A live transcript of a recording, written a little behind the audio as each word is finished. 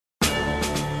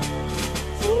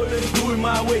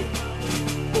my way.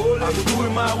 I'm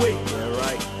doing my way.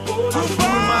 Right. I'm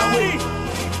doing my way.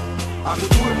 I'm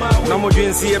doing my way. Namo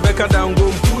dwen see Becca down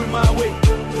go. Doing my way.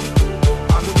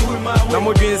 I'm doing my way.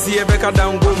 Namo dwen see Becca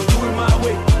down go. Doing my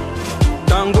way.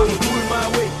 Down go. Doing my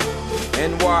way.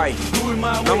 EnnWai. Doing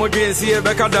my way. Namo dwen see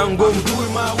Becca down go.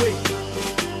 Doing my way.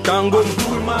 Down go.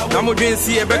 Namo dwen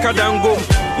see Becca down go.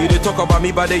 You dey talk about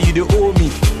me, but then you dey owe me.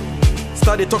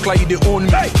 Start to talk like you dey own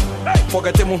me.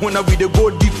 Forget them when we dey go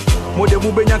deep. Mo de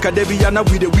mu benya kadebi ya na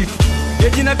we dey whip.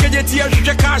 Yejina kejeti ya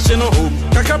hwehwe cash no.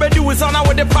 Kaka be do is na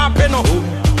we dey pap no.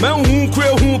 Men hu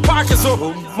kure hu park so.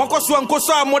 Mokoso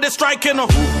ankoso a mo dey strike no.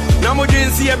 Na mo dwen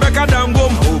see Becca down go.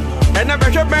 And na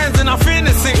behwe Benz na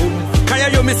finish. Kaya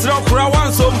yo misra kura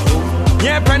wansom.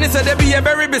 Yeah, penny said they be a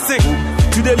very busy.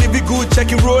 Today live good,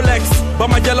 checking Rolex. But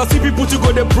my jealousy people to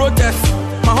go the protest.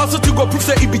 My hustle to go prove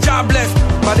say it be jobless.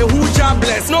 But the who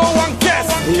jobless, no one cares.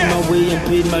 Paid my way and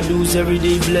paid my dues,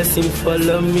 everyday blessing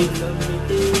follow me.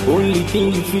 Only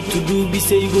thing you fit to do be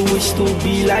say you go wish to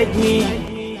be like me.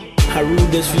 I rule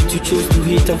the street, you chose to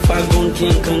hate and fag on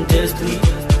can't contest me.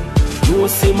 You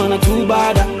say man are too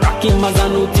bad, rocking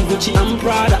Mazano, Gucci and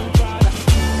Prada.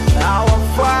 Our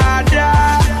Father,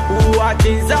 who art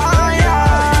in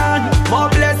Zion, more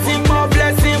blessing, more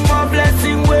blessing, more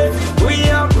blessing, we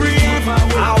are free.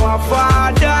 Our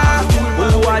Father,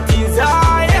 who art in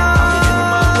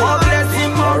Zion, more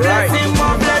blessing, more blessing,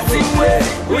 more blessing,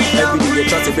 we are free.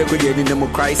 Try to break with you in the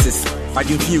crisis. I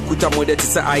didn't feel good at mother to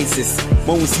say ISIS.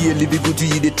 Mom see a living good to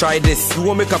you, they try this. You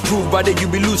won't make a proof, but then you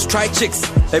be lose, try chicks.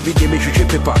 Every day make you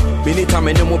paper. Many time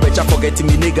I no more better forgetting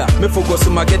me nigga. Me focus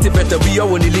on my getting better, we all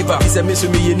want to live up. He said, miss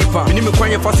me, nipa. Me me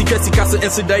kwanya fast, get the castle, and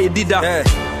so die, did that.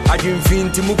 I didn't feel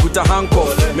to move with a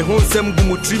handcuff. Me home sem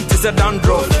gumu trim to say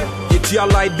dandruff. Get your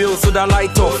light bill so that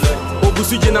light off.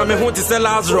 Obusujina me home to say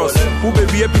Lazarus. Who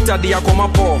baby a Peter, they are come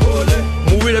up.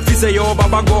 Movie the say yo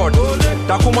Baba God.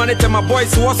 That woman tell my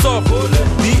boys what's up.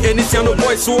 The anything no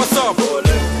boys what's up.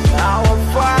 Our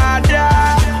Father,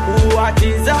 who art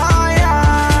in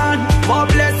Zion, more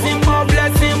blessing, more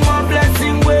blessing, more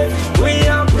blessing, we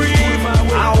are free.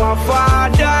 Our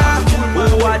Father,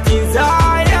 who art in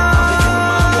Zion,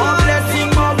 more blessing,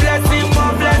 more blessing,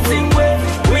 more blessing,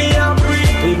 we are free.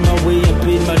 Paid my way and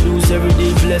paid my dues,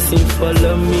 everyday blessing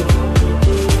follow me.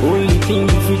 Only thing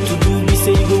you fit to do be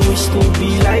say you go wish to be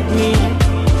like me.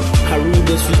 I rule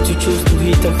the street, you chose to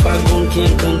hate and fag on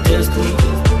can't contest me.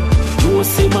 You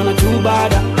say man are too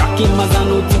bad, rocking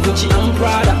Mazano, Gucci and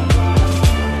Prada.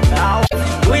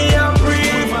 We are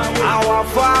free, our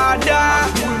Father,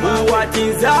 who art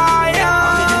in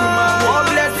Zion.